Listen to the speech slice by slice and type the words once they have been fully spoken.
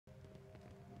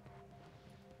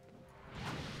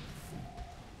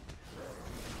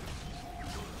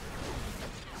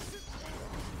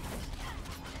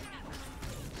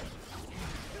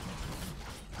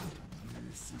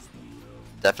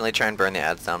Definitely try and burn the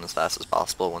ads down as fast as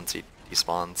possible once he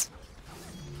despawns.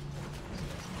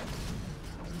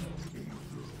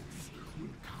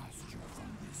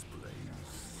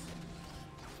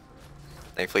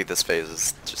 Thankfully this phase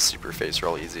is just super face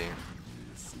roll easy.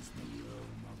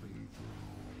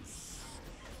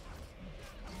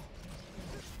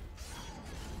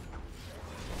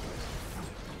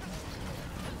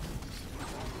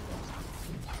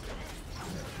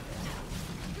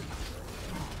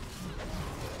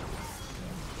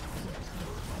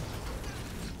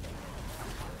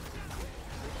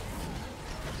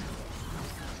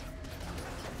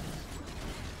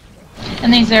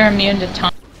 And these are immune to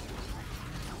taunt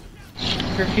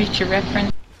for future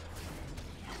reference.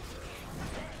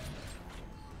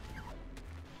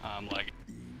 I'm lagging.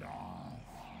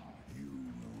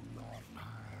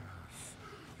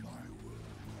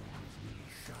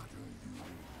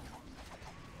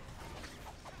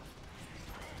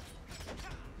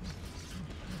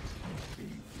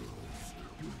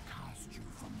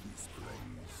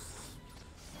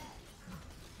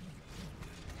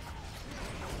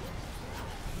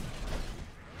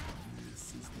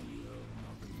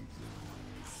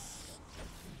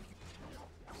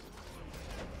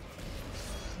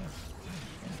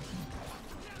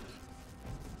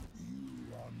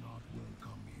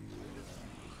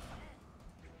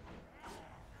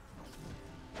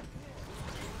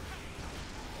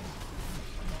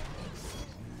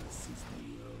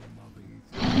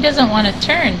 He doesn't want to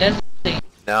turn, does he?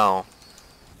 No.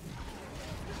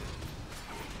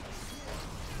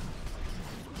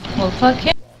 Well, fuck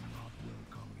him.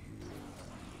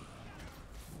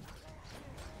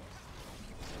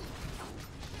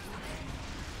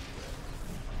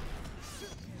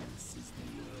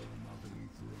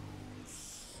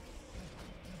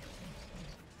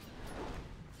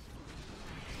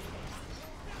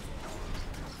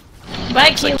 Bye,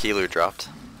 Looks like Kilu dropped.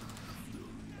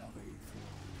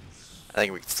 I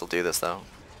think we can still do this though.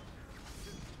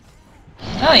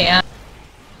 Oh yeah.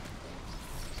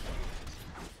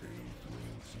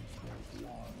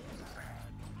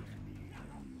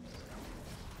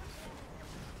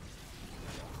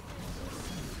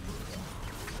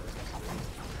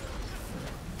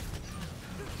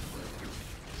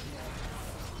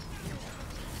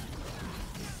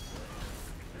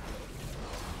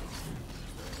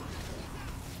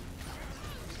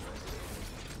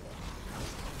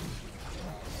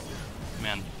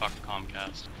 Man, fuck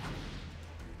Comcast.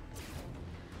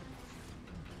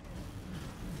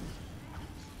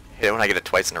 I hate it when I get it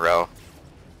twice in a row.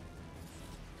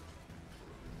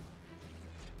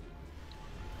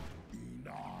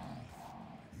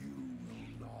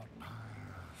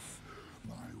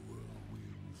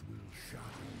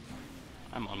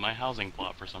 I'm on my housing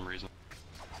plot for some reason.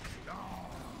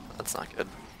 That's not good.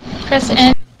 Press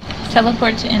N.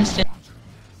 Teleport to instant.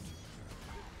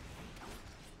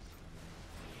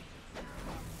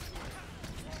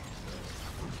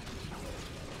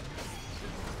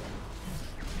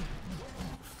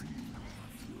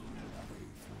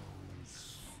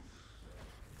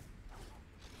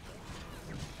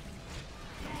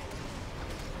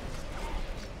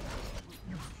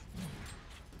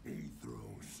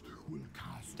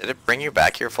 Did it bring you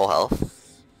back here full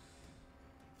health?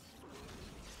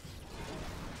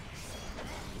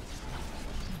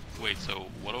 Wait, so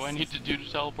what do I need to do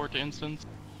to teleport to instance?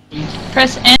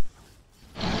 Press N.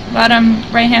 Bottom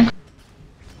right hand.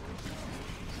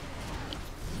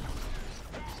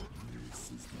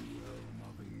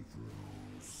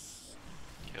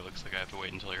 Okay, looks like I have to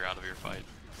wait until you're out of your fight.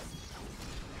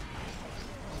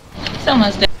 It's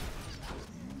almost dead.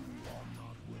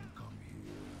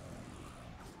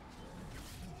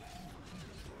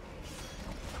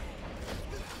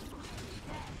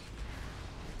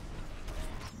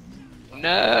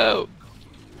 No!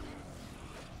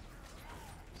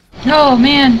 Oh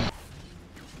man.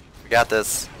 We got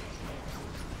this.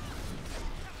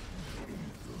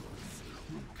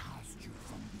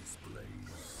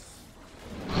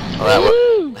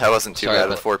 Well, that wasn't too Sorry, bad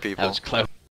but with 4 people. That was close.